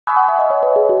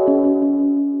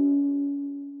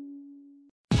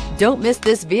Don't miss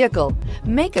this vehicle.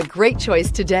 Make a great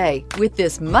choice today with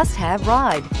this must-have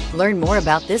ride. Learn more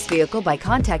about this vehicle by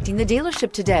contacting the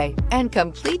dealership today and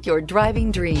complete your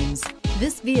driving dreams.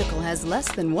 This vehicle has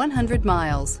less than 100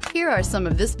 miles. Here are some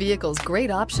of this vehicle's great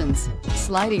options: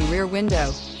 sliding rear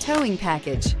window, towing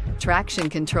package, traction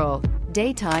control,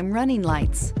 daytime running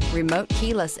lights, remote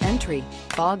keyless entry,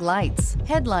 fog lights,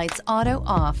 headlights auto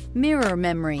off, mirror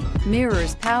memory,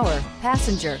 mirrors power,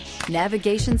 passenger,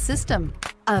 navigation system.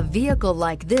 A vehicle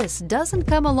like this doesn't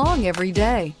come along every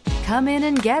day. Come in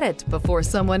and get it before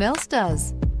someone else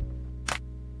does.